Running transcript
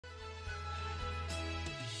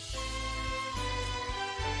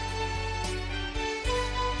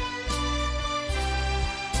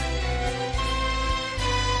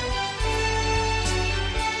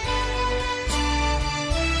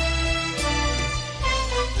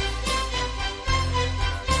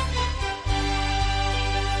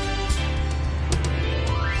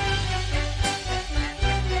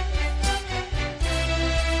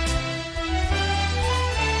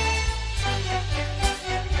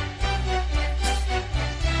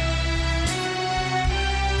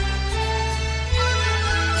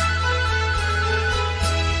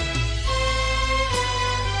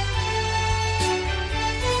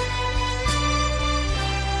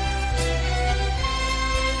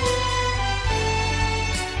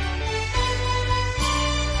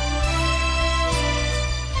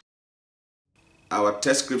Our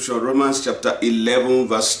text scripture, Romans chapter 11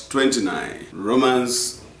 verse 29.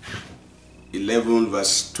 Romans 11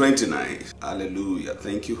 verse 29. Hallelujah.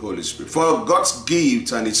 Thank you, Holy Spirit. For God's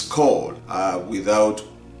gift and its call are without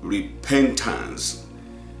repentance.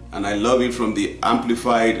 And I love it from the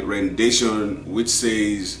Amplified rendition, which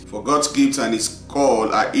says, for God's gifts and his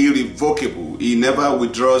call are irrevocable. He never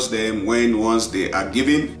withdraws them when once they are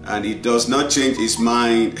given, and he does not change his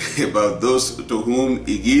mind about those to whom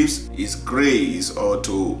he gives his grace or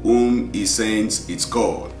to whom he sends its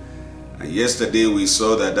call. And yesterday we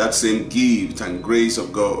saw that that same gift and grace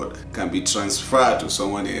of God can be transferred to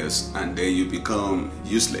someone else, and then you become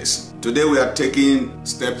useless. Today we are taking a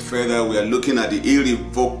step further. We are looking at the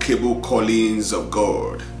irrevocable callings of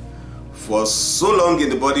God. For so long in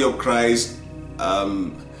the body of Christ,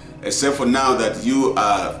 except for now that you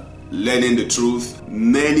are learning the truth,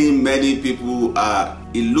 many people are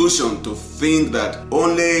illusioned to think that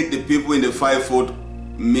only the people in the fivefold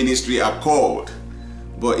ministry are called.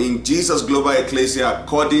 But in Jesus Global Ekklesia,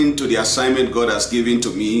 according to the assignment God has given to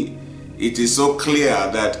me, it is so clear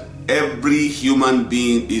that every human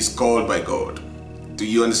being is called by God. Do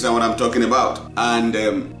you understand what I'm talking about? And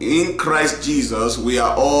in Christ Jesus, we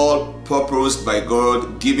are all purposed by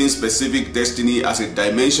God, given specific destiny as a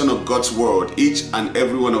dimension of God's word. Each and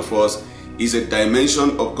every one of us is a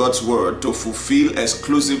dimension of God's word to fulfill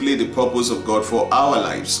exclusively the purpose of God for our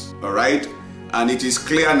lives. All right? And it is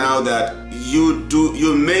clear now that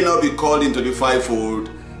you may not be called into the fivefold,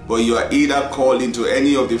 but you are either called into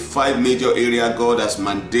any of the five major areas God has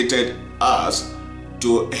mandated us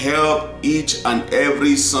to help each and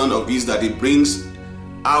every son of his that he brings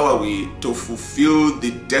our way to fulfill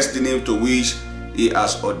the destiny to which he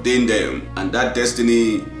has ordained them. And that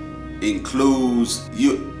destiny includes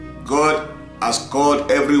you. God has called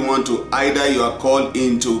everyone to either you are called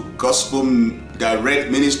into gospel direct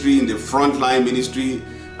ministry, in the frontline ministry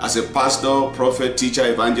as a pastor, prophet,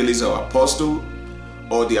 teacher, evangelist, or apostle,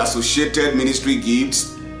 or the associated ministry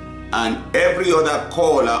gifts, and every other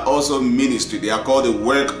call are also ministry. They are called the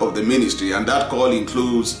work of the ministry, and that call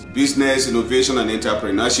includes business, innovation, and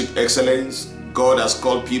entrepreneurship excellence. God has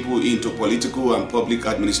called people into political and public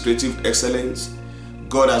administrative excellence.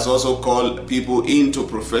 God has also called people into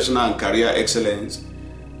professional and career excellence.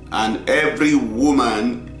 And every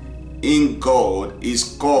woman in God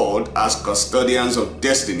is called as custodians of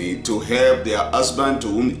destiny to help their husband to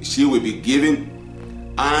whom she will be given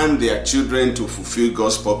and their children to fulfill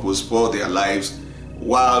God's purpose for their lives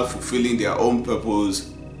while fulfilling their own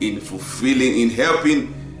purpose in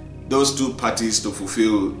helping those two parties to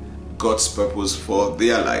fulfill God's purpose for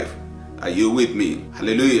their life. Are you with me?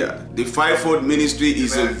 Hallelujah. The fivefold ministry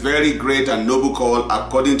is a very great and noble call,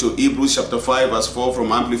 according to Hebrews chapter 5 verse 4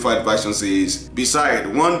 from Amplified Version says, besides,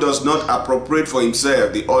 one does not appropriate for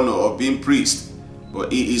himself the honor of being priest,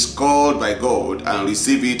 but he is called by God and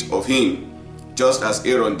receive it of him, just as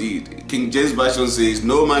Aaron did. King James Version says,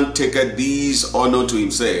 no man taketh this honor to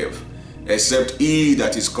himself, except he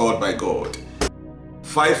that is called by God.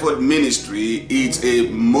 Fivefold ministry is a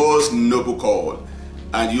most noble call.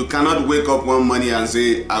 And you cannot wake up one morning and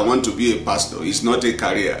say, I want to be a pastor. It's not a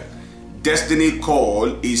career. Destiny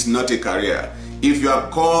call is not a career. If you are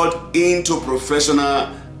called into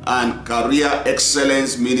professional and career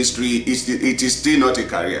excellence ministry, it is still not a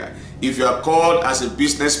career. If you are called as a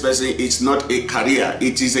business person, it's not a career.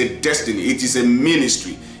 It is a destiny. It is a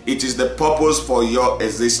ministry. It is the purpose for your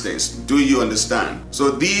existence. Do you understand?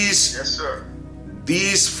 So these... Yes, sir.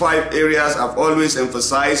 These five areas I've always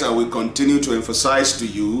emphasized and will continue to emphasize to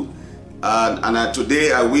you. And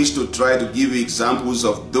today I wish to try to give you examples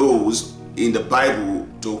of those in the Bible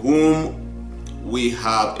to whom we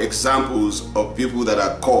have examples of people that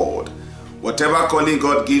are called. Whatever calling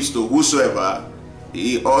God gives to whosoever,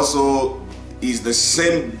 he also is the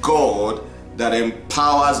same God that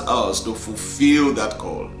empowers us to fulfill that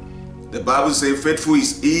call. The Bible says, faithful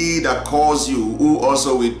is he that calls you, who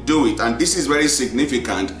also will do it. And this is very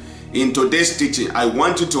significant in today's teaching. I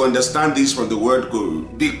want you to understand this from the word go.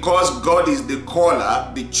 Because God is the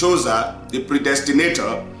caller, the choser, the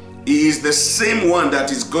predestinator, he is the same one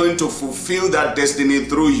that is going to fulfill that destiny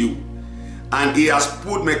through you. And he has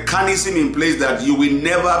put mechanism in place that you will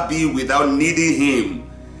never be without needing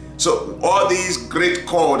him. So all these great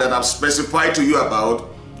calls that I've specified to you about,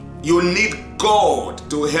 you need God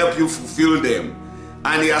to help you fulfill them.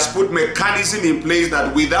 And he has put mechanism in place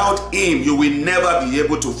that without him, you will never be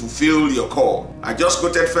able to fulfill your call. I just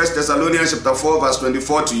quoted 1 Thessalonians chapter 4 verse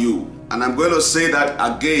 24 to you. And I'm going to say that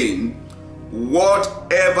again.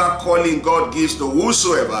 Whatever calling God gives to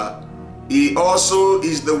whosoever, he also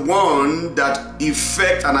is the one that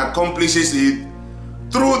effects and accomplishes it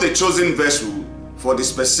through the chosen vessel for the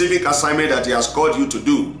specific assignment that He has called you to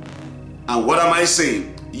do. And what am I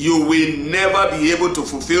saying? You will never be able to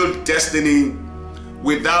fulfill destiny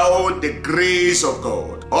without the grace of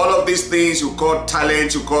God. All of these things you call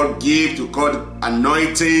talent, you call gift, you call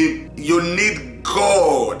anointing, you need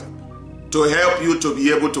God to help you to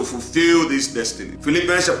be able to fulfill this destiny.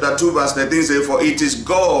 Philippians chapter 2 verse 13 says, for it is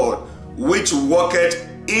God which worketh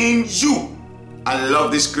in you. I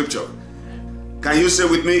love this scripture. Can you say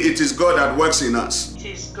with me, it is God that works in us? It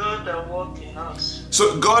is God that works in us.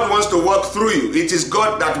 So God wants to work through you. It is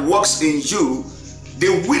God that works in you.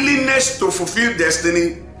 The willingness to fulfill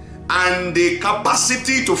destiny and the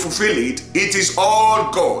capacity to fulfill it, it is all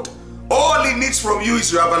God. All He needs from you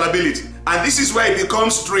is your availability. And this is where it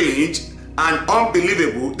becomes strange and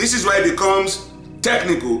unbelievable. This is where it becomes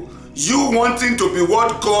technical. You wanting to be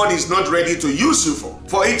what God is not ready to use you for.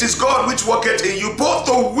 For it is God which worketh in you both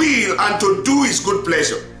to will and to do His good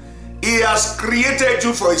pleasure. He has created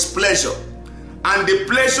you for His pleasure. And the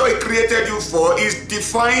pleasure He created you for is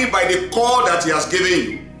defined by the call that He has given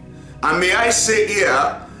you. And may I say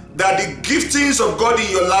here that the giftings of God in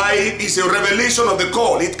your life is a revelation of the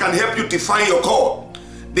call. It can help you define your call.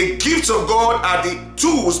 The gifts of God are the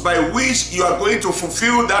tools by which you are going to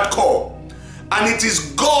fulfill that call. And it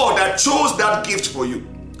is God that chose that gift for you.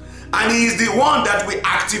 And He is the one that will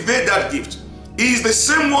activate that gift. He is the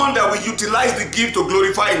same one that will utilize the gift to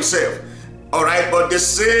glorify Himself. All right, but the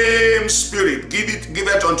same Spirit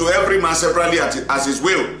giveth unto every man severally as His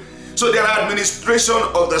will. So there are administration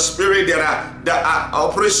of the Spirit, there are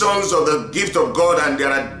operations of the gift of God, and there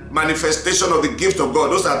are manifestation of the gift of God.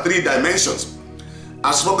 Those are three dimensions.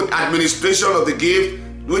 I've spoken administration of the gift,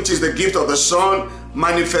 which is the gift of the Son,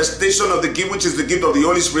 manifestation of the gift, which is the gift of the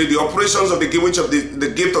Holy Spirit, the operations of the gift, which is the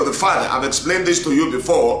gift of the Father. I've explained this to you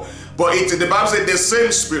before, but the Bible says the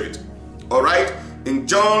same Spirit. All right, in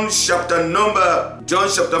John chapter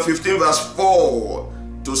 15 verse 4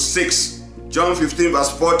 to 6. John 15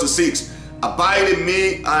 verse 4 to 6. Abide in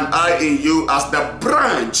me and I in you, as the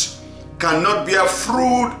branch cannot bear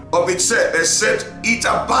fruit of itself except it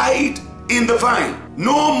abide in the vine.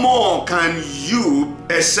 No more can you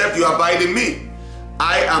except you abide in me.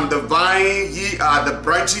 I am the vine, ye are the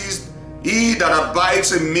branches. He that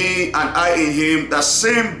abides in me and I in him, the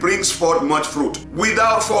same brings forth much fruit.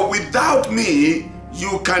 Without me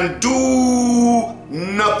you can do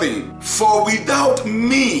nothing. For without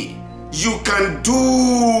me you can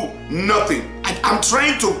do nothing. I'm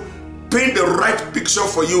trying to paint the right picture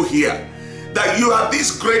for you here. That you have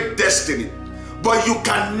this great destiny, but you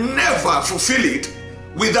can never fulfill it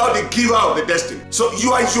without the giver of the destiny. So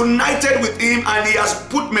you are united with Him, and He has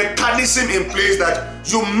put mechanism in place that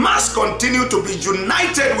you must continue to be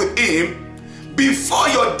united with Him before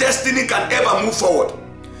your destiny can ever move forward.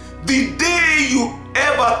 The day you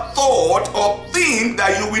ever thought or think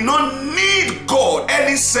that you will not need God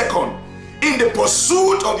any second in the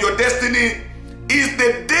pursuit of your destiny is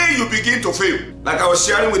the day you begin to fail. Like I was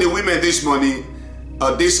sharing with the women this morning,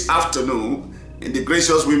 this afternoon, in the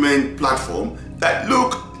Gracious Women platform, that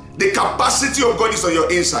look, the capacity of God is on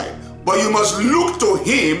your inside, but you must look to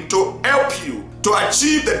Him to help you to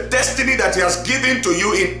achieve the destiny that He has given to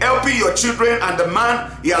you in helping your children and the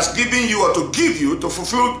man He has given you or to give you to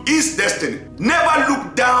fulfill His destiny. Never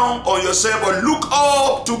look down on yourself, but look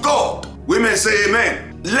up to God. Women say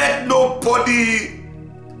amen. Let nobody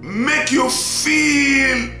make you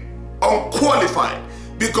feel unqualified,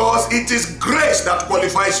 because it is grace that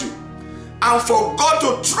qualifies you. And for God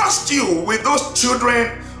to trust you with those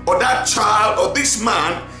children or that child or this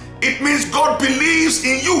man, it means God believes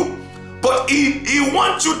in you. But He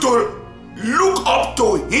wants you to look up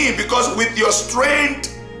to Him, because with your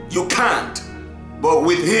strength you can't. But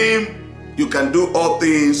with Him you can do all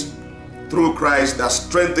things through Christ that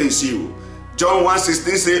strengthens you. John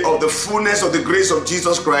 1:16 says, of the fullness of the grace of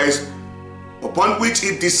Jesus Christ, upon which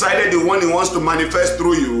He decided the one He wants to manifest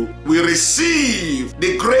through you, we receive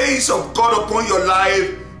the grace of God upon your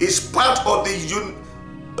life is part of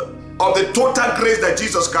the total grace that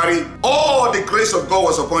Jesus carried. All the grace of God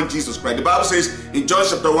was upon Jesus Christ. The Bible says in John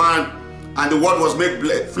chapter 1, and the Word was made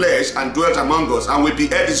flesh and dwelt among us, and we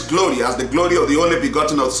beheld His glory as the glory of the only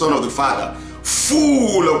begotten of the Son of the Father,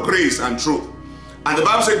 full of grace and truth. And the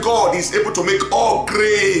Bible says God is able to make all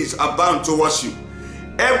grace abound towards you.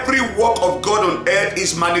 Every work of God on earth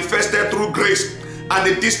is manifested through grace. And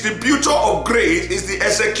the distributor of grace is the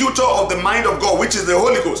executor of the mind of God, which is the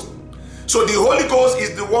Holy Ghost. So the Holy Ghost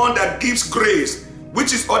is the one that gives grace,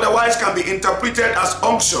 which is otherwise can be interpreted as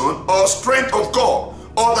unction or strength of God,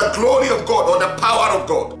 or the glory of God, or the power of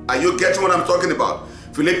God. Are you getting what I'm talking about?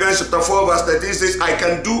 Philippians chapter 4 verse 13 says, I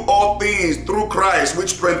can do all things through Christ which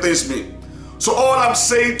strengthens me. So all I'm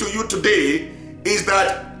saying to you today is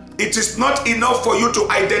that it is not enough for you to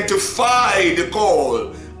identify the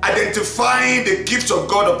call, identify the gifts of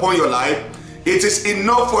God upon your life. It is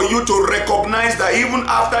enough for you to recognize that even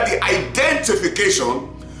after the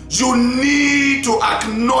identification, you need to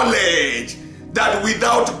acknowledge that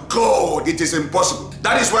without God, it is impossible.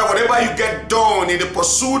 That is why whatever you get done in the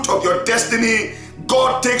pursuit of your destiny,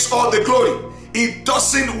 God takes all the glory. He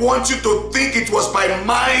doesn't want you to think it was by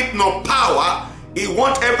might nor power. He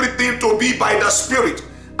wants everything to be by the Spirit.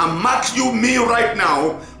 And mark you me right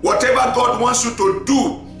now, whatever God wants you to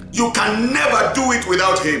do, you can never do it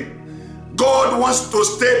without Him. God wants to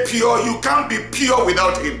stay pure. You can't be pure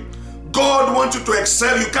without Him. God wants you to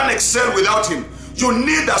excel. You can't excel without Him. You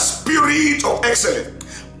need a spirit of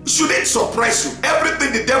excellence. Should it surprise you?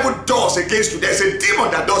 Everything the devil does against you, there's a demon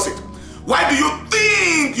that does it. Why do you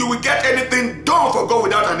think you will get anything done for God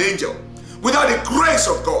without an angel? Without the grace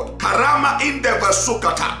of God? Karama in the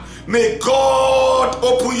Vasukata. May God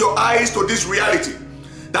open your eyes to this reality.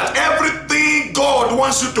 That everything God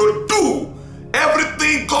wants you to do,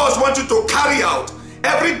 everything God wants you to carry out,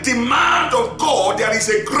 every demand of God, there is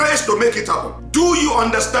a grace to make it happen. Do you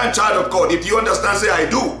understand, child of God? If you understand, say, I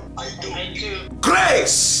do. I do.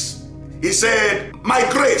 Grace. He said, my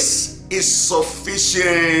grace is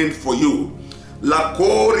sufficient for you. I'd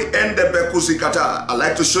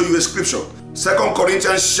like to show you a scripture. 2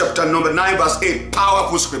 Corinthians chapter number 9 verse 8.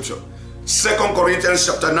 Powerful scripture. 2 Corinthians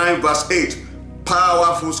chapter 9 verse 8.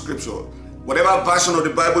 Powerful scripture. Whatever version of the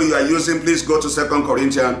Bible you are using, please go to 2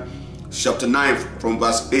 Corinthians chapter 9 from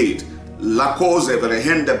verse 8.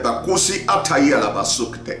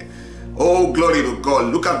 Oh, glory to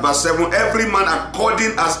God. Look at verse 7. Every man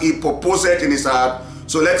according as he purposeth in his heart,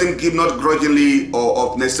 so let him give not grudgingly or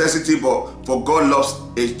of necessity, but for God loves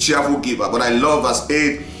a cheerful giver. But I love verse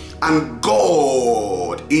 8. And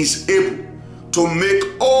God is able to make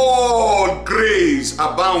all grace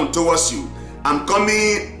abound towards you. I'm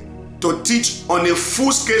coming to teach on a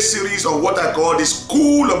full-scale series on what I call the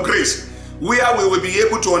School of Grace, where we will be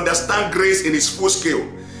able to understand grace in its full scale.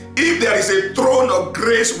 If there is a throne of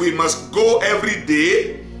grace we must go every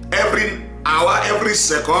day, every hour, every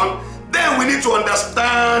second, then we need to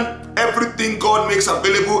understand everything God makes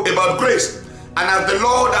available about grace. And as the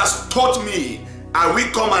Lord has taught me, I will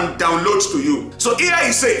come and download to you. So here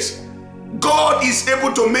he says, God is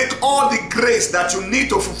able to make all the grace that you need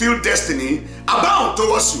to fulfill destiny abound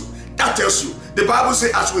towards you. That tells you. The Bible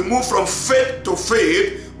says as we move from faith to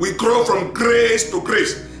faith, we grow from grace to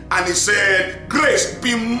grace. And he said, grace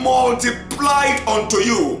be multiplied unto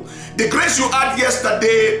you. The grace you had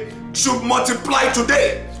yesterday should multiply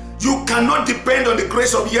today. You cannot depend on the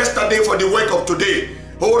grace of yesterday for the work of today.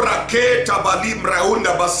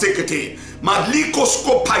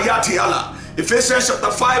 Ephesians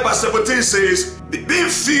chapter 5 verse 17 says, being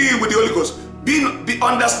filled with the Holy Ghost, be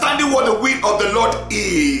understanding what the will of the Lord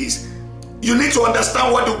is. You need to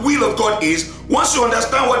understand what the will of God is. Once you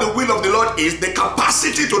understand what the will of the Lord is, the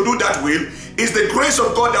capacity to do that will is the grace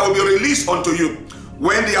of God that will be released unto you.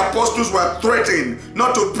 When the apostles were threatened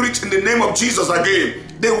not to preach in the name of Jesus again,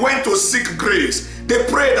 they went to seek grace. They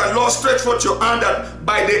prayed that, Lord, stretch forth your hand that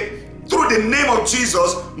through the name of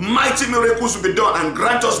Jesus, mighty miracles will be done, and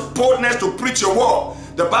grant us boldness to preach your word.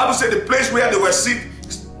 The Bible said the place where they were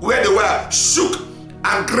where they were shook,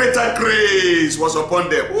 and greater grace was upon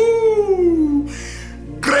them. Ooh.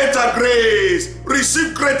 Greater grace.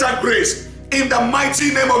 Receive greater grace in the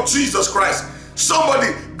mighty name of Jesus Christ.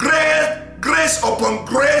 Somebody, grace upon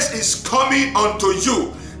grace is coming unto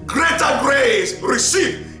you. Greater grace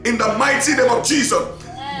receive in the mighty name of Jesus.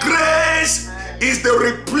 Grace is the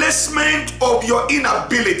replacement of your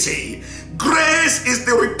inability. Grace is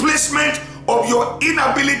the replacement of your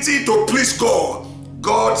inability to please God.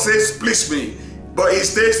 God says, please me. But he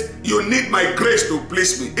says, you need my grace to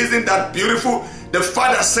please me. Isn't that beautiful? The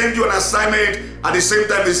Father sent you an assignment. At the same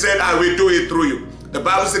time, he said, I will do it through you. The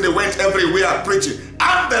Bible said they went everywhere preaching.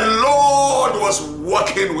 And the Lord was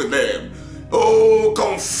working with them. Oh,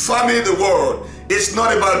 confirming the word. It's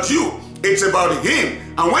not about you. It's about him.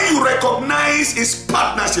 And when you recognize his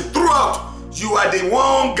partnership throughout, you are the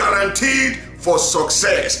one guaranteed for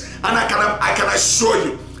success. And I can assure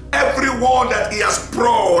you, everyone that he has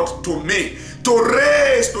brought to me to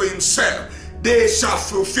raise to himself, they shall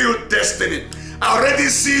fulfill destiny. I already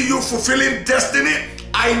see you fulfilling destiny.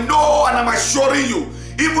 I know, and I'm assuring you,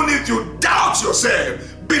 even if you doubt yourself,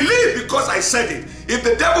 believe because I said it. If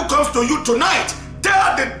the devil comes to you tonight,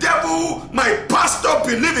 tell the devil, my pastor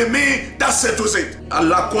believe in me, that settles it.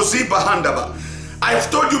 I've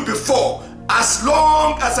told you before, as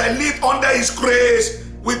long as I live under his grace,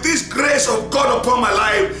 with this grace of God upon my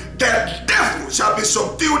life, the devil shall be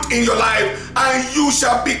subdued in your life, and you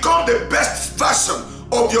shall become the best version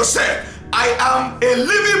of yourself. I am a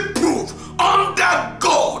living proof under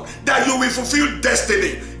God that you will fulfill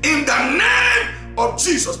destiny in the name of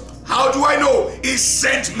Jesus. How do I know? He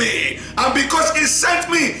sent me, and because he sent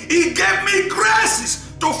me, he gave me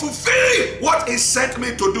graces to fulfill what he sent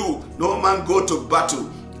me to do. No man go to battle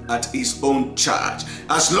at his own charge.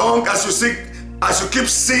 As long as you keep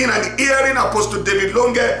seeing and hearing Apostle David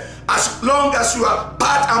Longe, as long as you are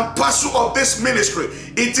part and parcel of this ministry,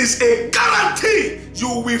 it is a guarantee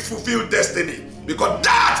you will fulfill destiny, because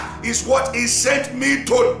that is what he sent me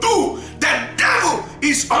to do. The devil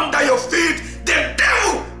is under your feet. The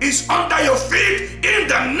devil is under your feet in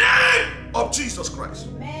the name of Jesus Christ.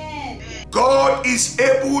 Amen. God is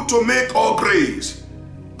able to make all grace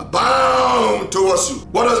abound towards you.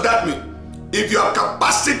 What does that mean? If you have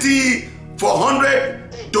capacity for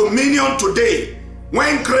 100 dominion today,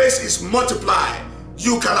 when grace is multiplied,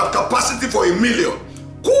 you can have capacity for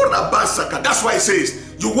 1,000,000. That's why it says,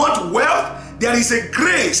 you want wealth? There is a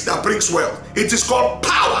grace that brings wealth. It is called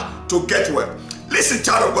power to get wealth. Listen,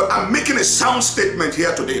 child of God, I'm making a sound statement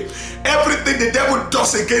here today. Everything the devil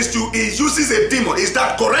does against you, he uses a demon. Is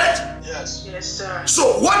that correct? Yes. Yes, sir.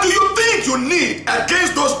 So what do you think you need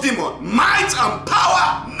against those demons? Might and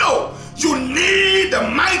power? No. You need the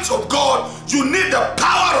might of God. You need the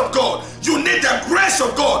power of God. You need the grace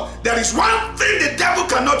of God. There is one thing the devil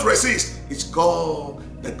cannot resist. It's called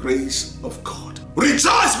the grace of God.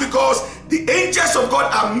 Rejoice, because the angels of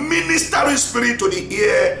God are ministering spirit to the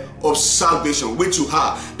ear of salvation, which you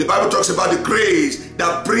have. The Bible talks about the grace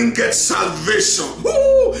that bringeth salvation.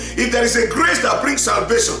 Woo! If there is a grace that brings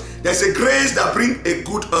salvation, there's a grace that brings a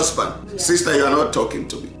good husband. Yeah. Sister, you are not talking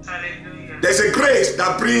to me. Hallelujah. There's a grace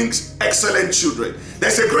that brings excellent children.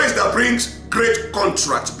 There's a grace that brings great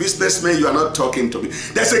contracts. Businessmen, you are not talking to me.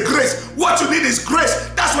 There's a grace. What you need is grace.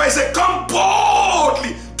 That's why I say, come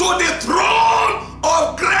boldly to the throne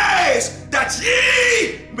of grace, that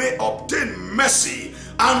ye may obtain mercy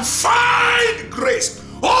and find grace.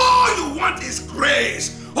 All you want is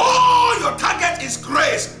grace. All your target is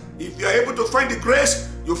grace. If you are able to find the grace,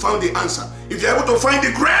 you found the answer. If you are able to find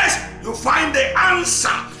the grace, you find the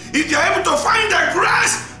answer. If you are able to find the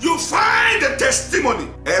grace, you find the testimony.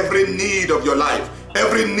 Every need of your life,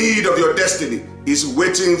 every need of your destiny is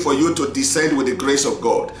waiting for you to descend with the grace of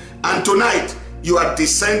God. And tonight, you are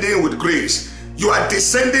descending with grace. You are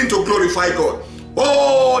descending to glorify God.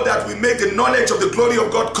 Oh, that we make the knowledge of the glory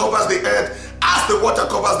of God covers the earth as the water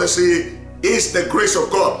covers the sea, is the grace of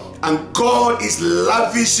God. And God is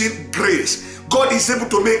lavishing grace. God is able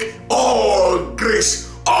to make all grace,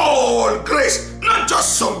 not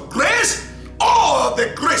just some grace, all the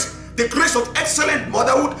grace of excellent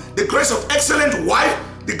motherhood, the grace of excellent wife,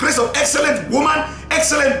 the grace of excellent woman,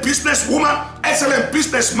 excellent businesswoman, excellent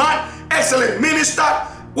businessman, excellent minister,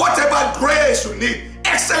 whatever grace you need,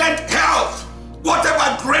 excellent health,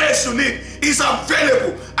 whatever grace you need is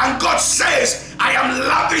available. And God says, I am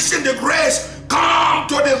lavishing the grace. Come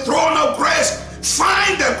to the throne of grace.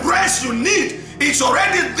 Find the grace you need. It's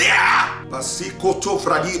already there.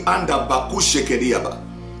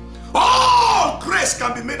 All grace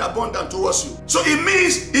can be made abundant towards you. So it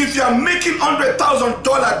means if you are making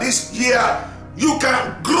 $100,000 this year, you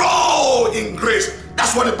can grow in grace.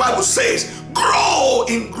 That's what the Bible says. Grow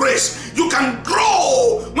in grace. You can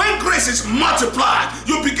grow. When grace is multiplied,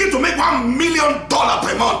 you begin to make $1 million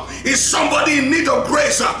per month. Is somebody in need of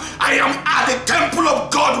grace? I am at the temple of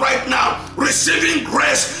God right now, receiving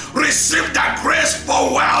grace. Receive that grace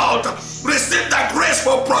for wealth. Receive that grace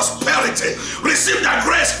for prosperity. Receive that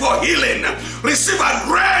grace for healing. Receive a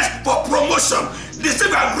grace for promotion.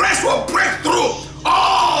 Receive a grace for breakthrough.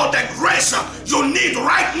 All the grace you need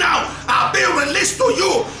right now are being released to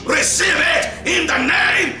you. Receive it in the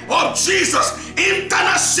name of Jesus.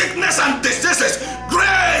 Internal sickness and diseases,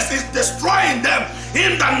 grace is destroying them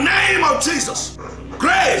in the name of Jesus.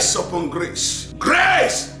 Grace upon grace.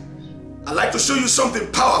 Grace. I'd like to show you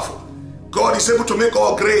something powerful. God is able to make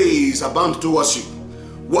all grace abound towards you.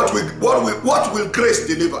 What will grace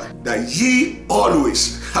deliver? That ye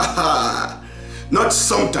always, not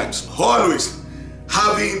sometimes, always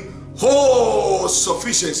having whole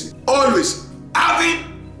sufficiency. Always having,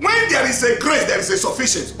 when there is a grace, there is a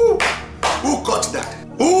sufficiency. Who caught that?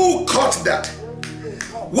 Who caught that?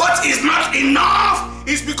 What is not enough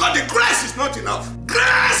is because the grace is not enough.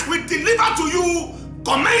 Grace will deliver to you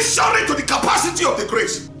commensurate to the capacity of the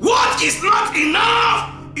grace. What is not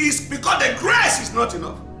enough is because the grace is not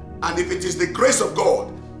enough. And if it is the grace of God,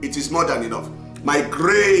 it is more than enough. My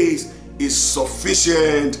grace is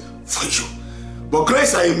sufficient for you. But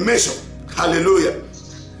grace are a measure. Hallelujah.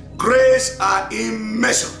 Grace are in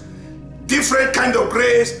measure. Different kind of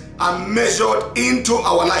grace are measured into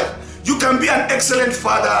our life. You can be an excellent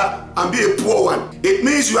father and be a poor one. It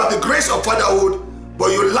means you have the grace of fatherhood,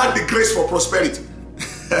 but you lack the grace for prosperity.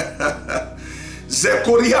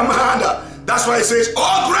 That's why it says,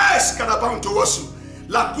 all grace can abound towards you.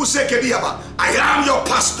 I am your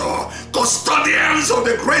pastor, custodians of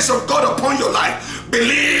the grace of God upon your life.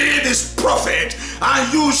 Believe this prophet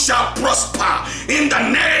and you shall prosper in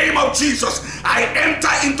the name of Jesus. I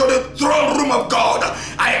enter into the throne room of God.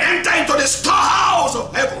 I enter into the storehouse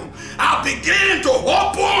of heaven. I begin to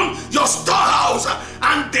open your storehouse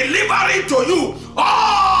and deliver it to you.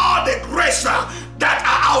 All the grace that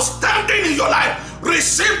are outstanding in your life,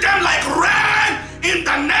 receive them like rain in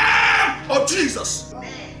the name of Jesus.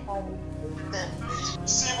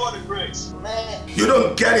 Receive all the grace. You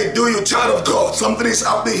don't get it, do you, child of God? Something is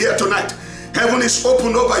happening here tonight. Heaven is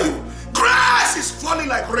open over you. Grace is falling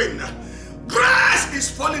like rain. Grace is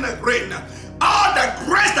falling like rain. All the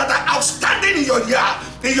grace that are outstanding in your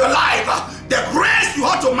life, the grace you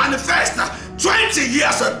had to manifest 20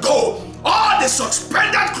 years ago, all the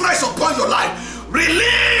suspended grace upon your life,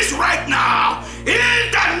 release right now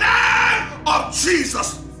in the name of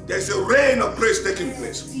Jesus. There's a rain of grace taking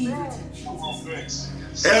place.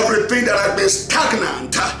 Everything that has been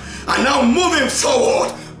stagnant are now moving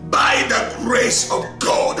forward by the grace of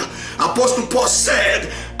God. Apostle Paul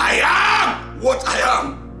said, I am what I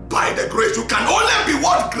am by the grace. You can only be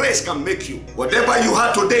what grace can make you. Whatever you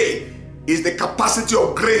have today is the capacity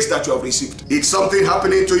of grace that you have received. It's something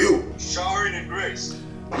happening to you. Showering in grace.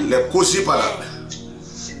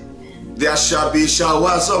 There shall be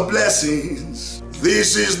showers of blessings.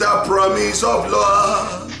 This is the promise of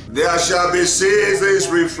Lord. There shall be seasons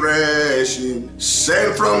refreshing,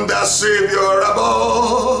 sent from the Savior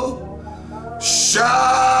above.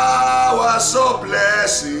 Showers of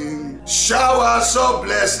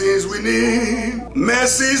blessings we need.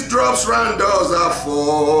 Mercy's drops round us are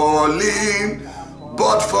falling,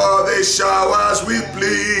 but for the showers we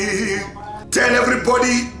plead. Tell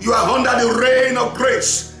everybody you are under the rain of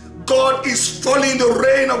grace. God is falling the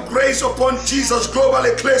rain of grace upon Jesus Global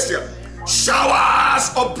Ekklesia.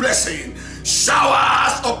 Showers of blessing.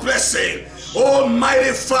 Showers of blessing.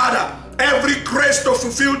 Almighty Father, every grace to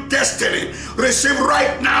fulfill destiny, receive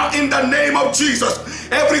right now in the name of Jesus.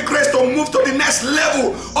 Every grace to move to the next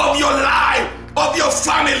level of your life, of your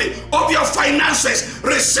family, of your finances,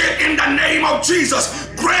 receive in the name of Jesus.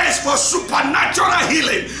 Grace for supernatural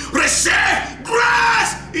healing. Receive.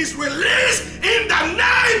 Grace is released in the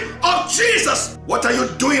name of Jesus. What are you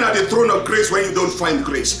doing at the throne of grace when you don't find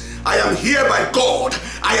grace? I am here by God.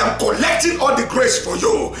 I am collecting all the grace for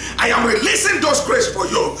you. I am releasing those grace for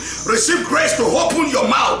you. Receive grace to open your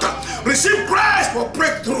mouth. Receive grace for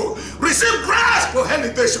breakthrough. Receive grace for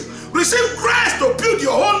elevation. Receive grace to build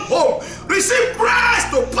your own home. Receive grace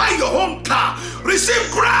to buy your own car.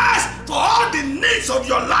 Receive grace for all the needs of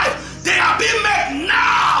your life. They are being met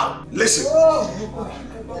now. Listen.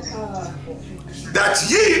 That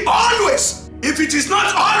ye always, if it is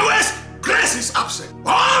not always, grace is absent.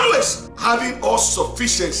 Always having all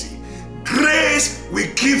sufficiency. Grace will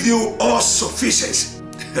give you all sufficiency.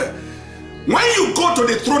 When you go to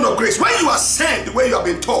the throne of grace, when you are sent the way you have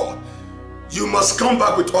been told, you must come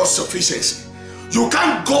back with all sufficiency. You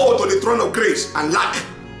can't go to the throne of grace and lack.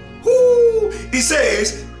 He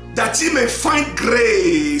says that he may find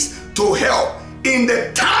grace to help in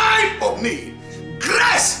the time of need.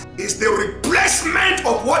 Grace is the replacement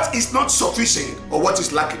of what is not sufficient or what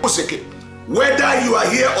is lacking. Whether you are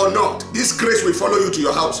here or not, this grace will follow you to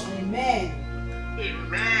your house. Amen.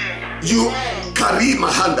 Amen. You carry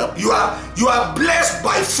my hand up. You are blessed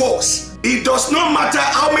by force. It does not matter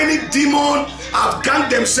how many demons have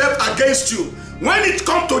ganged themselves against you. When it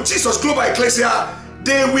comes to Jesus Global Ekklesia,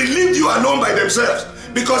 they will leave you alone by themselves,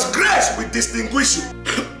 because grace will distinguish you.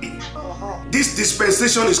 This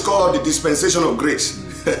dispensation is called the dispensation of grace.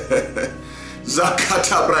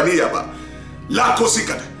 Zakata braniaba.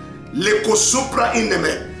 Lakosikata. Lekosupra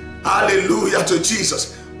ineme. Hallelujah to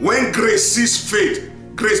Jesus. When grace sees faith,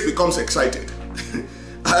 grace becomes excited.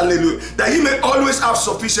 Hallelujah. That he may always have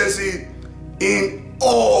sufficiency in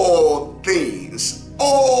all things.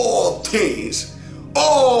 All things.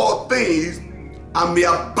 All things. And may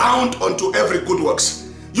abound unto every good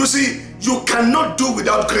works. You see, you cannot do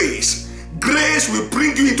without grace. Grace will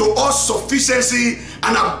bring you into all sufficiency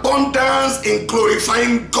and abundance in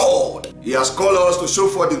glorifying God. He has called us to show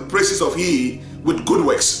forth the praises of He with good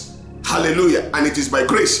works. Hallelujah. And it is by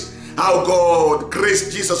grace. How God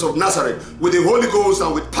graced Jesus of Nazareth with the Holy Ghost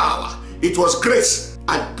and with power. It was grace.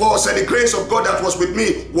 And Paul said the grace of God that was with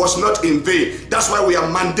me was not in vain. That's why we are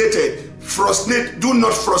mandated. Do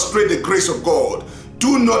not frustrate the grace of God.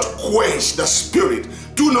 Do not quench the Spirit.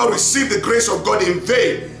 Do not receive the grace of God in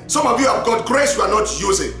vain. Some of you have got grace you are not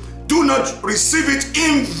using. Do not receive it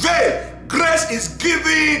in vain. Grace is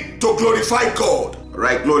given to glorify God. All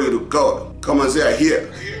right, glory to God. Come and say, I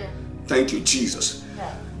hear. Thank you, Jesus.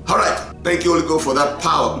 All right. Thank you, Holy Ghost, for that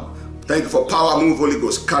power. Thank you for power move, Holy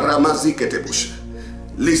Ghost.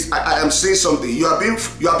 Listen, I am saying something. You are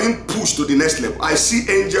being pushed to the next level. I see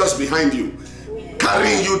angels behind you,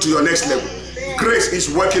 carrying you to your next level. Grace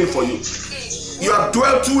is working for you. You have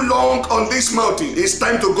dwelt too long on this mountain. It's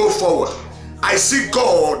time to go forward. I see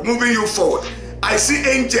God moving you forward. I see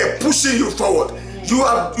angel pushing you forward. You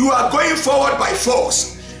are going forward by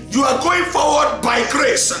force. You are going forward by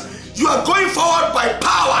grace. You are going forward by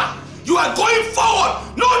power. You are going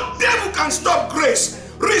forward. No devil can stop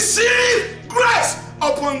grace. Receive grace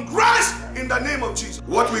upon grace in the name of Jesus.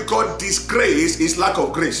 What we call disgrace is lack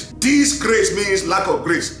of grace. Disgrace means lack of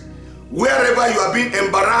grace. Wherever you are being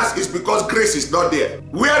embarrassed is because grace is not there.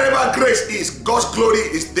 Wherever grace is, God's glory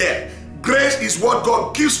is there. Grace is what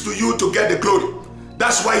God gives to you to get the glory.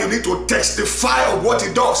 That's why you need to testify of what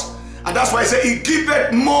He does. And that's why I say He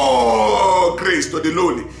giveth more grace to the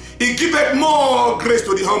lowly. He giveth more grace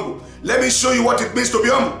to the humble. Let me show you what it means to be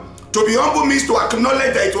humble. To be humble means to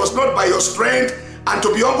acknowledge that it was not by your strength. And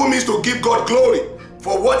to be humble means to give God glory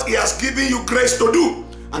for what He has given you grace to do.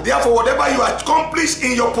 And therefore, whatever you accomplish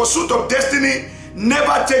in your pursuit of destiny,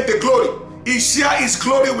 never take the glory. He share His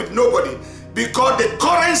glory with nobody, because the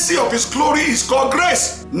currency of His glory is called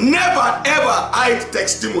grace. Never ever hide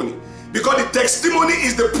testimony, because the testimony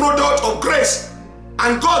is the product of grace.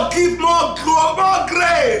 And God gives more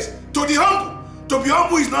grace to the humble. To be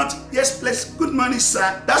humble is not, yes, please, good morning,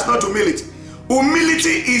 sir. That's not humility.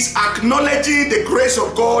 Humility is acknowledging the grace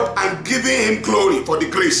of God and giving Him glory for the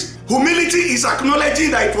grace. Humility is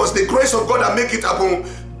acknowledging that it was the grace of God that made it happen.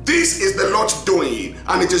 This is the Lord's doing,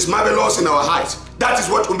 and it is marvelous in our eyes. That is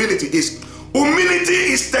what humility is.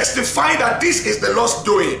 Humility is testifying that this is the Lord's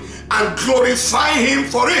doing and glorify Him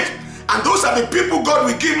for it. And those are the people God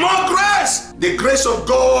will give more grace. The grace of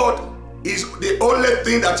God is the only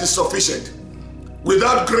thing that is sufficient.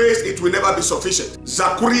 Without grace, it will never be sufficient.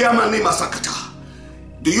 Zakuria mani masakata.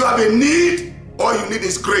 Do you have a need? All you need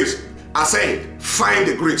is grace. I said, find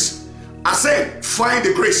the grace. I said, find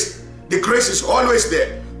the grace. The grace is always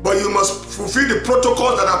there. But you must fulfill the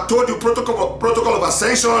protocols that I've told you, protocol of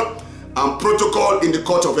ascension and protocol in the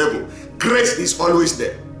court of heaven. Grace is always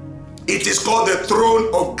there. It is called the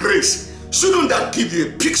throne of grace. Shouldn't that give you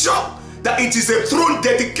a picture that it is a throne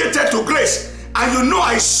dedicated to grace? And you know,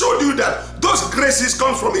 I showed you that those graces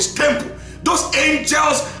come from His temple. Those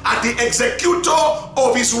angels are the executor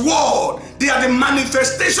of His word. They are the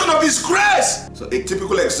manifestation of His grace. So a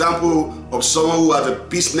typical example of someone who has a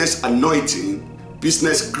business anointing,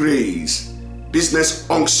 business grace, business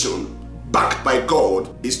unction backed by God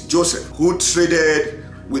is Joseph, who traded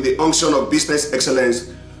with the unction of business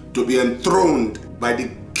excellence to be enthroned by the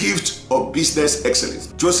gift of business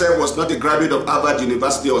excellence. Joseph was not a graduate of Harvard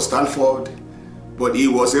University or Stanford, but he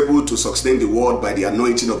was able to sustain the world by the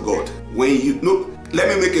anointing of God. When you know, let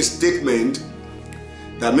me make a statement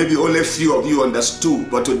that maybe only a few of you understood,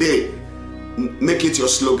 but today, make it your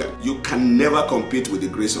slogan. You can never compete with the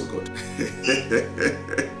grace of God.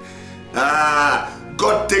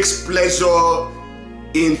 God takes pleasure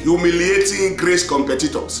in humiliating grace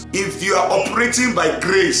competitors. If you are operating by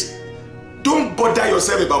grace, don't bother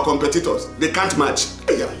yourself about competitors. They can't match.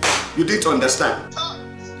 You didn't understand.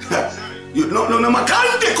 Do you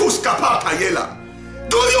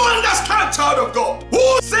understand, child of God?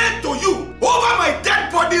 Who said to you, over my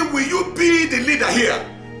dead body will you be the leader here?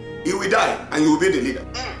 He will die and you will be the leader.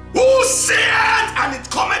 Who said, and it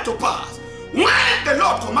cometh to pass, when the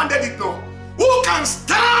Lord commanded it not? Who can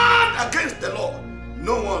stand against the Lord?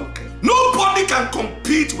 No one can. Nobody can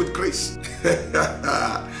compete with grace.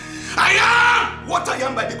 I am what I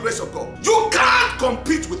am by the grace of God. You can't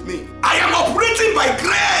compete with me. I am operating by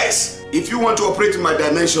grace. If you want to operate in my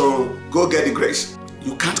dimension, go get the grace.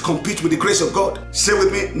 You can't compete with the grace of God. Say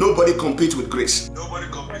with me, nobody competes with grace. Nobody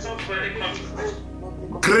competes with grace.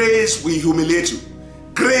 Grace will humiliate you.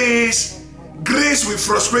 Grace will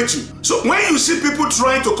frustrate you. So when you see people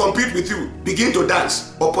trying to compete with you, begin to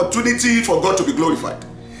dance. Opportunity for God to be glorified.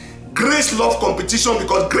 Grace loves competition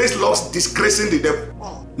because grace loves disgracing the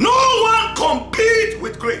devil. No one competes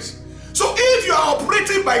with grace. So if you are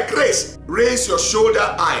operating by grace, raise your shoulder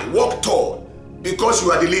high, walk tall, because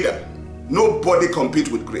you are the leader. Nobody competes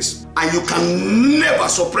with grace. And you can never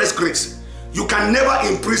suppress grace. You can never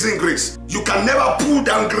imprison grace. You can never pull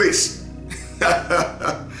down grace.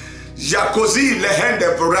 Jacozi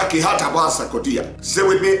lehende boraki hatabasa kodia. Say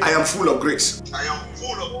with me, I am full of grace. I am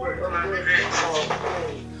full of grace.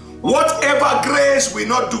 Whatever grace will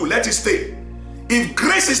not do, let it stay. If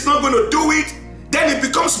grace is not going to do it, then it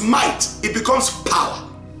becomes might, it becomes power.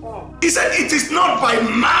 He said, it is not by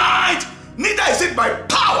might, neither is it by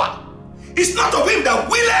power. It's not of him that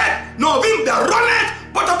willeth, nor of him that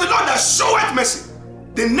runneth, but of the Lord that showeth mercy.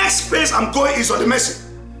 The next phase I'm going is on the mercy.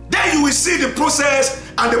 Then you will see the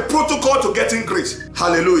process and the protocol to getting grace.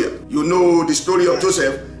 Hallelujah. You know the story of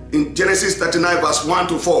Joseph in Genesis 39 verse 1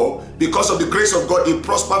 to 4. Because of the grace of God, he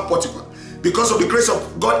prospered Potiphar. Because of the grace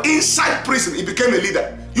of God inside prison, he became a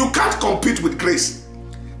leader. You can't compete with grace.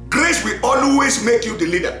 Grace will always make you the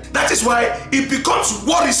leader. That is why it becomes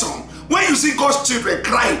worrisome when you see God's children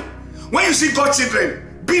crying. When you see God's children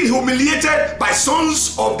being humiliated by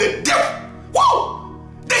sons of the devil. Whoa!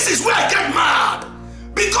 This is where I get mad.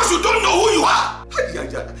 Because you don't know who you are.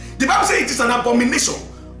 The Bible says it is an abomination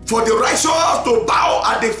for the righteous to bow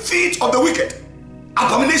at the feet of the wicked.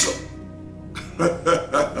 Abomination.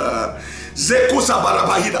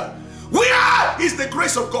 Where is the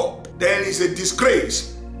grace of God? Then it's a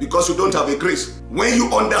disgrace because you don't have a grace. When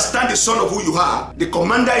you understand the son of who you are, the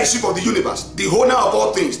commander-in-chief of the universe, the owner of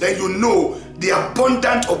all things, then you know the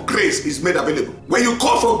abundance of grace is made available. When you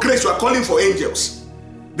call for grace, you are calling for angels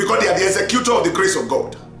because they are the executor of the grace of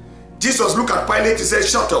God. Jesus looked at Pilate, he said,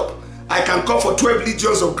 shut up. I can call for 12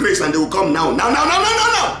 legions of grace and they will come now. Now.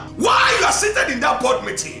 Why you are seated in that board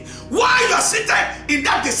meeting? Why you are seated in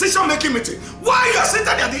that decision-making meeting? Why you are seated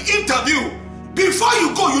at the interview? Before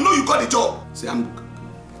you go, you know you got the job. Say,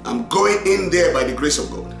 I'm going in there by the grace of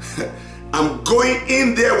God. I'm going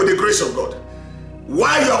in there with the grace of God.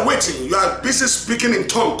 While you are waiting, you are busy speaking in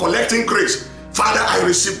tongues, collecting grace. Father, I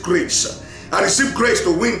receive grace. I receive grace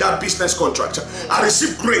to win that business contract. I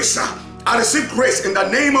receive grace. I receive grace in the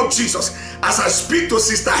name of Jesus. As I speak to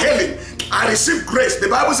Sister Helen, I receive grace. The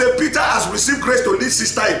Bible says Peter has received grace to lead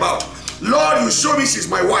sister about. Lord, you show me she's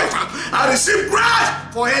my wife. I receive grace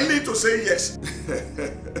for Helen to say yes.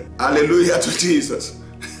 Hallelujah to Jesus.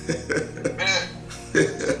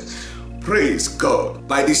 Praise God.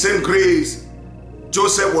 By the same grace,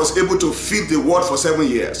 Joseph was able to feed the world for 7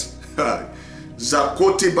 years.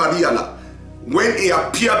 Zakote Bariala. When he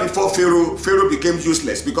appeared before Pharaoh, Pharaoh became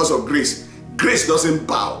useless because of grace. Grace doesn't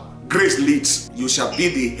bow. Grace leads. You shall be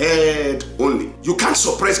the head only. You can't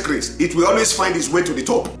suppress grace. It will always find its way to the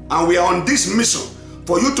top. And we are on this mission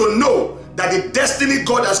for you to know that the destiny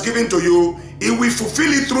God has given to you, He will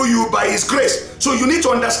fulfill it through you by His grace. So you need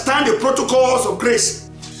to understand the protocols of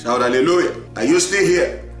grace. Shout hallelujah. Are you still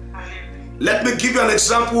here? Let me give you an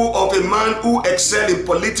example of a man who excelled in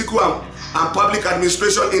political and public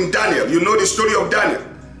administration in Daniel. You know the story of Daniel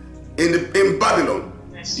in Babylon.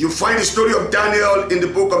 Yes. You find the story of Daniel in the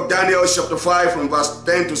book of Daniel chapter 5 from verse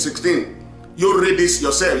 10 to 16. You read this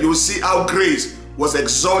yourself. You will see how grace was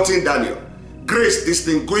exalting Daniel. Grace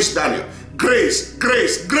distinguished Daniel. Grace,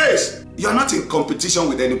 grace, grace. You are not in competition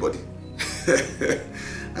with anybody.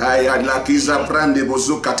 You are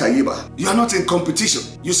not in competition.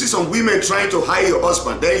 You see some women trying to hire your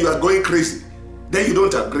husband, then you are going crazy. Then you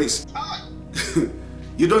don't have grace.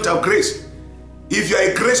 You don't have grace. If you are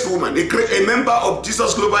a graced woman, a member of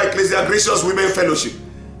Jesus Global Ekklesia Gracious Women Fellowship,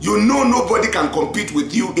 you know nobody can compete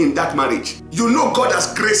with you in that marriage. You know God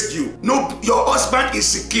has graced you. No, your husband is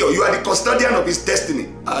secure. You are the custodian of his destiny.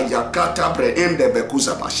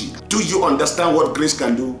 Do you understand what grace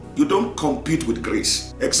can do? You don't compete with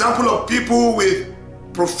grace. Example of people with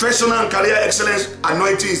professional and career excellence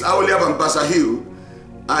anointing is Awoliab and Basahil.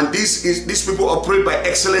 And these people operate by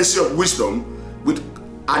excellency of wisdom with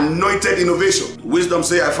anointed innovation. Wisdom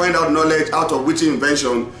say, I find out knowledge out of witty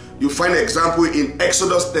invention. You find an example in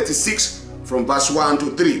Exodus 36 from verse 1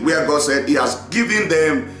 to 3, where God said He has given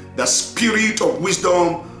them the spirit of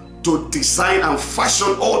wisdom to design and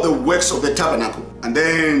fashion all the works of the tabernacle. And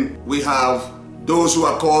then we have those who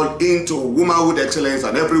are called into womanhood excellence,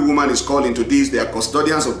 and every woman is called into this. They are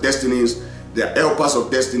custodians of destinies. They are helpers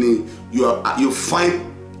of destiny. You find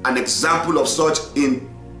an example of such in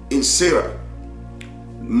Sarah,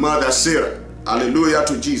 Mother Sarah. Hallelujah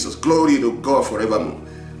to Jesus. Glory to God forevermore.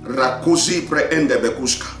 And of course,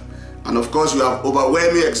 you have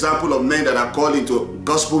overwhelming example of men that are called into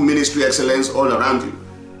gospel ministry excellence all around you.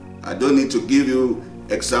 I don't need to give you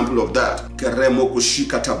example of that.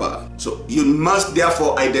 So you must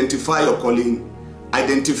therefore identify your calling,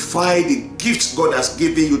 identify the gifts God has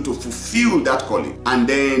given you to fulfill that calling, and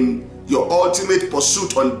then your ultimate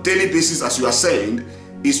pursuit on daily basis, as you are saying,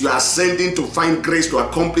 is you are ascending to find grace to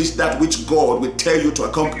accomplish that which God will tell you to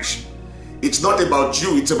accomplish. It's not about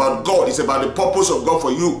you, it's about God. It's about the purpose of God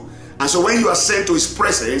for you. And so when you are sent to his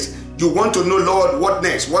presence, you want to know, Lord, what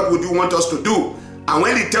next? What would you want us to do? And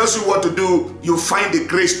when he tells you what to do, you find the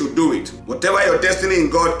grace to do it. Whatever your destiny in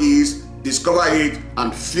God is, discover it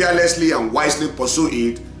and fearlessly and wisely pursue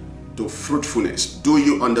it to fruitfulness. Do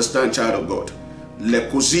you understand, child of God?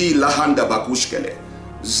 Lekuzi lahanda bakushkele.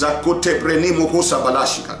 Zakote breni mokosa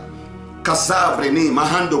balashika. Kasavreni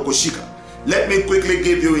mahando koshika. Let me quickly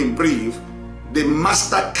give you in brief the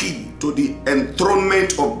master key to the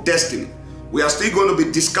enthronement of destiny. We are still going to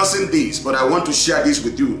be discussing this, but I want to share this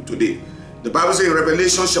with you today. The Bible says in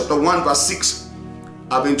Revelation chapter 1 verse 6,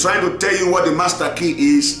 I've been trying to tell you what the master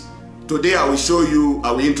key is. Today I will show you,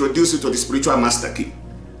 I will introduce you to the spiritual master key.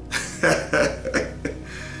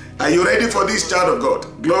 Are you ready for this, child of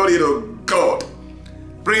God? Glory to God.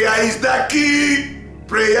 Prayer is the key.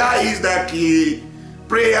 Prayer is the key.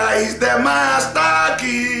 Prayer is the master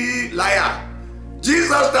key. Liar.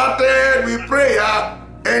 Jesus started with prayer,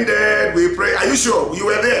 ended with prayer. Are you sure you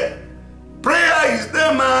were there? Prayer is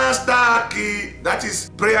the master key. That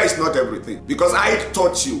is, prayer is not everything. Because I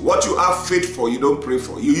taught you, what you have faith for, you don't pray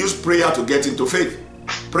for. You use prayer to get into faith.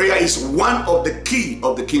 Prayer is one of the key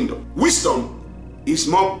of the kingdom. Wisdom is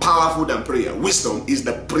more powerful than prayer. Wisdom is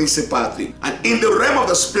the principal thing. And in the realm of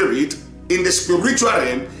the spirit, in the spiritual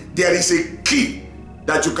realm, there is a key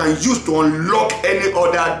that you can use to unlock any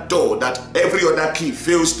other door that every other key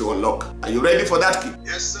fails to unlock. Are you ready for that key?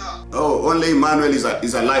 Yes, sir. Oh, only Emmanuel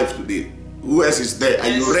is alive today. Who else is there? Are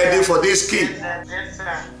you ready for this key? Yes,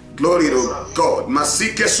 sir. Glory to God.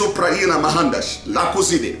 Masike sopraina mahandash.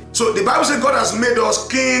 Lakuside. So the Bible says God has made us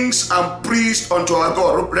kings and priests unto our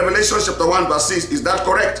God. Revelation chapter 1 verse 6. Is that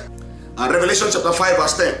correct? And Revelation chapter 5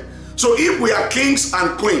 verse 10. So if we are kings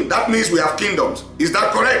and queens, that means we have kingdoms. Is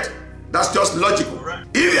that correct? That's just logical.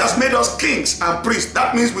 If he has made us kings and priests,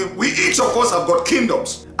 that means we each of us have got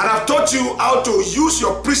kingdoms. And I've taught you how to use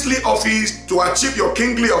your priestly office to achieve your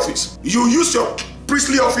kingly office. You use your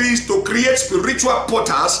priestly office to create spiritual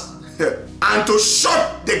portals and to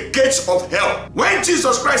shut the gates of hell. When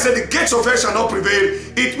Jesus Christ said the gates of hell shall not prevail,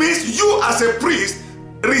 it means you as a priest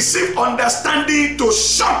receive understanding to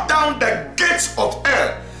shut down the gates of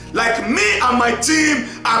hell. Like me and my team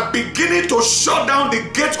are beginning to shut down the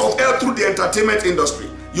gates of hell through the entertainment industry.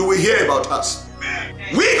 You will hear about us.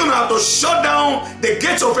 We're going to have to shut down the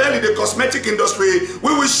gates of hell in the cosmetic industry.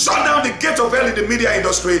 We will shut down the gates of hell in the media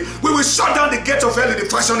industry. We will shut down the gates of hell in the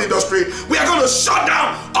fashion industry. We are going to shut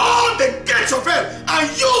down all the gates of hell.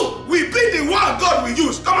 And you will be the one God will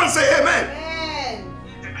use. Come and say amen. Amen.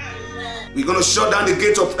 We're going to shut down the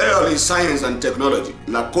gates of hell in science and technology.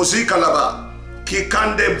 La kosi kalaba.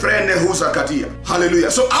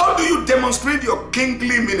 Hallelujah. So how do you demonstrate your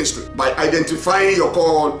kingly ministry? By identifying your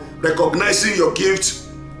call, recognizing your gifts,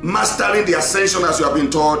 mastering the ascension as you have been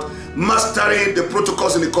taught, mastering the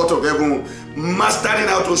protocols in the court of heaven, mastering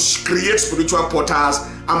how to create spiritual portals,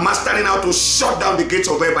 and mastering how to shut down the gates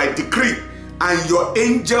of hell by decree. And your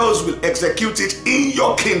angels will execute it in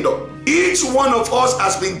your kingdom. Each one of us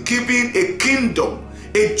has been given a kingdom,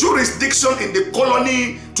 a jurisdiction in the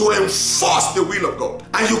colony to enforce the will of God.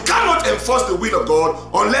 And you cannot enforce the will of God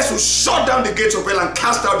unless you shut down the gates of hell and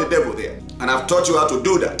cast out the devil there. And I've taught you how to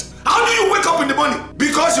do that. How do you wake up in the morning?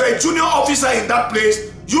 Because you're a junior officer in that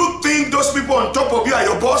place, you think those people on top of you are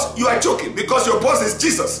your boss? You are joking, because your boss is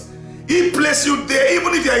Jesus. He placed you there.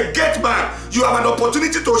 Even if you're a gate man, you have an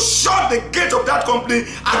opportunity to shut the gate of that company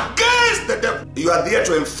against the devil. You are there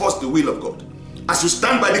to enforce the will of God. As you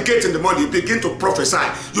stand by the gate in the morning, you begin to prophesy.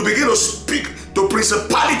 You begin to speak to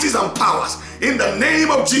principalities and powers. In the name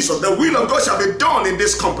of Jesus, the will of God shall be done in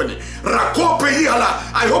this company.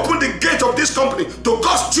 I open the gate of this company to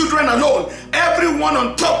God's children alone. Everyone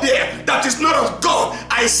on top there that is not of God,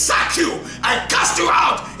 I sack you. I cast you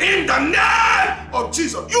out in the name of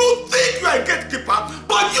Jesus. You think you are a gatekeeper,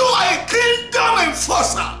 but you are a kingdom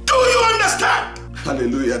enforcer. Do you understand?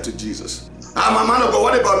 Hallelujah to Jesus. I'm a man of God.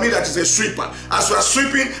 What about me that is a sweeper? As you are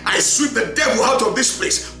sweeping, I sweep the devil out of this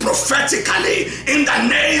place prophetically in the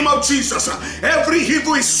name of Jesus. Every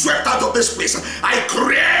evil is swept out of this place. I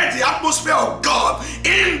create the atmosphere of God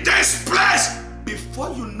in this place.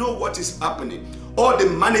 Before you know what is happening, all the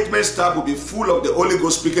management staff will be full of the Holy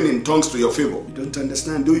Ghost speaking in tongues to your favor. You don't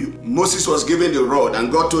understand, do you? Moses was given the rod,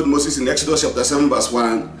 and God told Moses in Exodus chapter 7 verse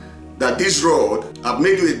 1 that this rod, I've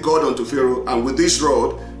made you a god unto Pharaoh, and with this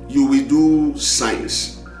rod you will do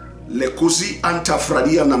signs. Lekusi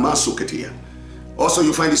antafradia namasoketia. Also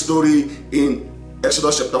you find the story in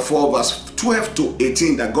Exodus chapter 4 verse 12 to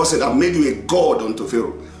 18 that God said, I've made you a god unto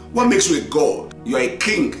Pharaoh. What makes you a god? You are a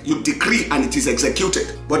king. You decree and it is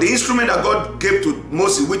executed. But the instrument that God gave to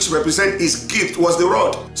Moses, which represent his gift, was the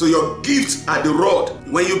rod. So your gifts are the rod.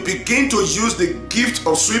 When you begin to use the gift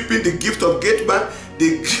of sweeping, the gift of gate man,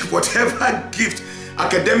 the whatever gift,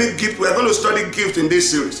 academic gift, we are going to study gift in this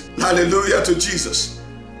series. Hallelujah to Jesus.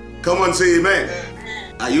 Come on, say amen.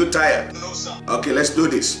 Are you tired? No, sir. Okay, let's do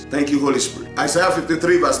this. Thank you, Holy Spirit. Isaiah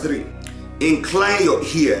 53 verse 3. Incline your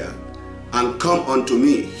ear and come unto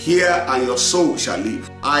me. Hear, and your soul shall live.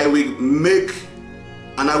 I will make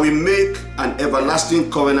an everlasting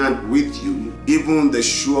covenant with you, even the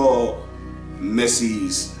sure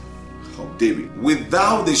mercies of David.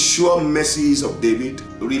 Without the sure mercies of David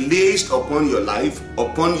released upon your life,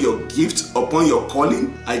 upon your gift, upon your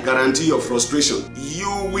calling, I guarantee your frustration.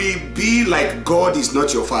 You will be like God is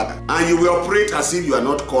not your father, and you will operate as if you are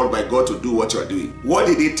not called by God to do what you are doing. What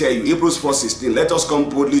did he tell you? Hebrews 4:16. Let us come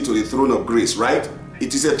boldly to the throne of grace, right?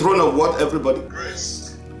 It is a throne of what, everybody?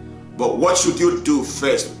 Grace. But what should you do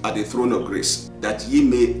first at the throne of grace? That ye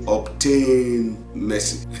may obtain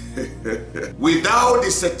mercy. Without the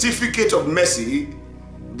certificate of mercy,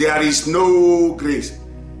 there is no grace.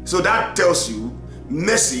 So that tells you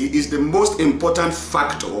mercy is the most important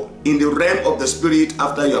factor in the realm of the spirit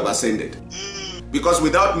after you have ascended. Because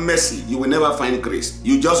without mercy, you will never find grace.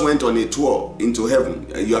 You just went on a tour into heaven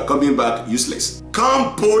and you are coming back useless.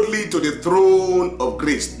 Come boldly to the throne of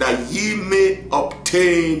grace that ye may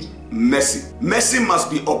obtain mercy. Mercy must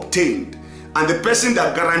be obtained. And the person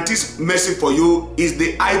that guarantees mercy for you is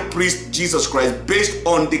the high priest Jesus Christ, based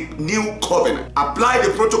on the new covenant. Apply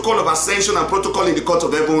the protocol of ascension and protocol in the court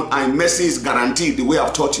of heaven, and mercy is guaranteed the way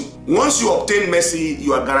I've taught you. Once you obtain mercy,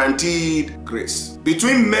 you are guaranteed grace.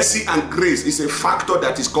 Between mercy and grace is a factor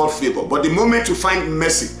that is called favor. But the moment you find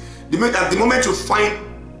mercy, the moment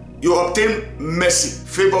you obtain mercy,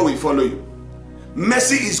 favor will follow you.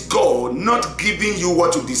 Mercy is God not giving you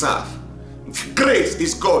what you deserve. Grace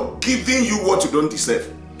is God giving you what you don't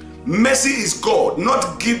deserve. Mercy is God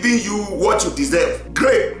not giving you what you deserve.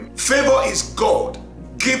 Great. Favor is God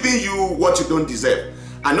giving you what you don't deserve.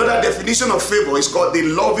 Another definition of favor is called the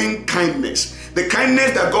loving kindness. The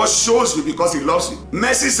kindness that God shows you because he loves you.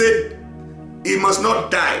 Mercy said he must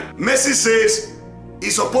not die. Mercy says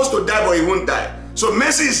he's supposed to die but he won't die. So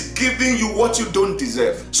mercy is giving you what you don't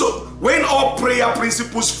deserve. So when all prayer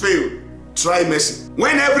principles fail, try mercy.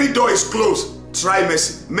 When every door is closed, try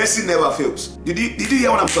mercy. Mercy never fails. Did you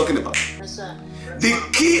hear what I'm talking about? Yes, sir. The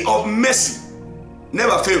key of mercy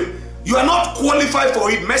never fails. You are not qualified for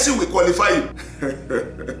it. Mercy will qualify you.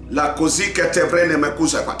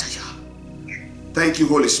 Thank you,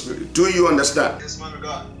 Holy Spirit. Do you understand? Yes, man of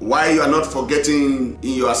God. Why you are not forgetting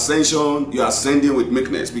in your ascension, you are ascending with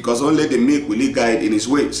meekness, because only the meek will he guide in his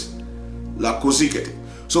ways.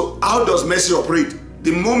 So how does mercy operate?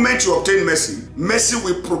 The moment you obtain mercy, mercy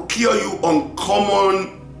will procure you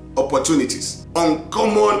uncommon opportunities.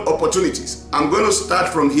 Uncommon opportunities. I'm going to start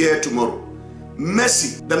from here tomorrow.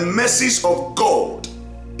 Mercy, the mercies of God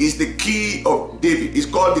is the key of David. It's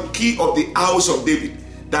called the key of the house of David,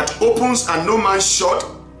 that opens and no man shut,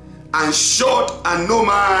 and shut and no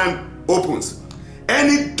man opens.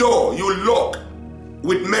 Any door you lock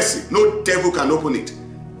with mercy, no devil can open it.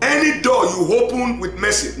 Any door you open with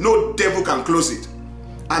mercy, no devil can close it.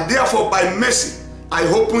 And therefore, by mercy, I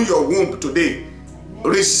open your womb today.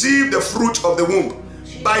 Receive the fruit of the womb.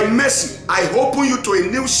 By mercy, I open you to a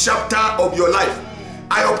new chapter of your life.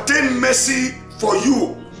 I obtain mercy for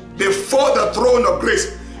you before the throne of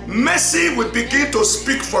grace. Mercy will begin to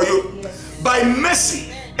speak for you. By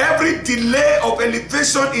mercy, every delay of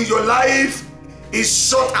elevation in your life is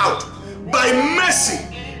shut out. By mercy,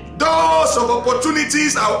 doors of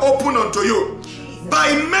opportunities are open unto you.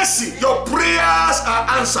 By mercy, your prayers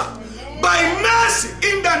are answered. By mercy,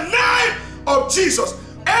 in the name of Jesus,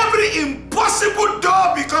 every impossible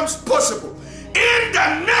door becomes possible. In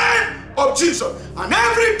the name of Jesus. And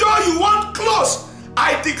every door you want closed,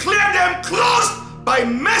 I declare them closed by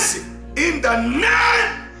mercy in the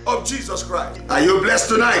name of Jesus Christ. Are you blessed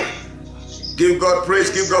tonight? Give God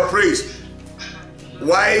praise, give God praise.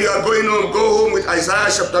 While you are going home, go home with Isaiah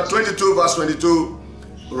chapter 22 verse 22,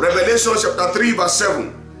 Revelation chapter 3 verse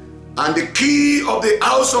 7. And the key of the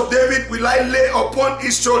house of David will I lay upon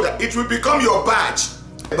his shoulder. It will become your badge.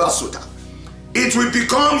 It will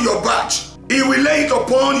become your badge. He will lay it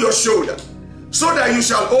upon your shoulder, so that you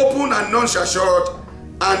shall open and none shall shut,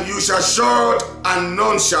 and you shall shut and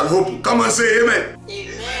none shall open. Come and say amen.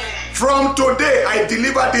 Amen. From today, I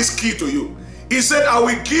deliver this key to you. He said, I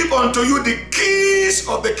will give unto you the keys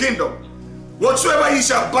of the kingdom. Whatsoever ye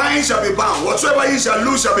shall bind shall be bound. Whatsoever ye shall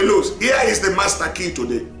loose shall be loose. Here is the master key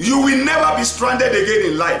today. You will never be stranded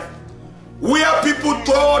again in life. Where people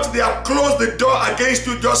thought they have closed the door against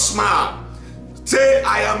you, just smile. Say,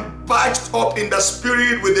 I am patched up in the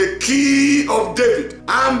spirit with the key of David.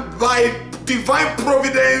 And by divine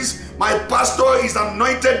providence, my pastor is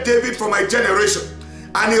anointed David for my generation.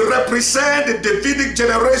 And he represents the Davidic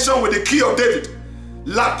generation with the key of David.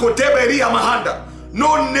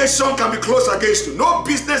 No nation can be close against you. No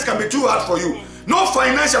business can be too hard for you. No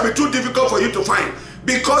finance can be too difficult for you to find.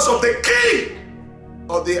 Because of the key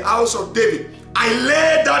of the house of David. I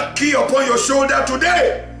lay that key upon your shoulder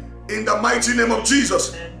today in the mighty name of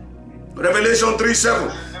Jesus. Revelation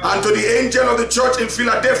 3:7. And to the angel of the church in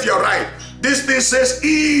Philadelphia write, this thing says,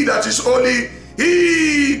 he that is holy,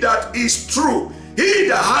 he that is true, he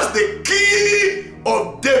that has the key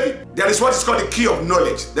of David. There is what is called the key of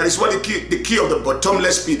knowledge. There is what the key of the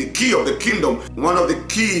bottomless pit, the key of the kingdom. One of the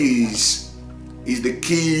keys is the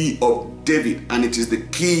key of David, and it is the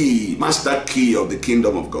key, master key of the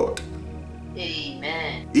kingdom of God.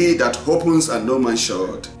 Amen. He that opens and no man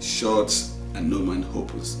shuts and no man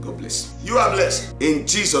opens. God bless. You are blessed. In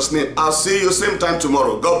Jesus' name. I'll see you same time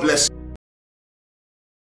tomorrow. God bless.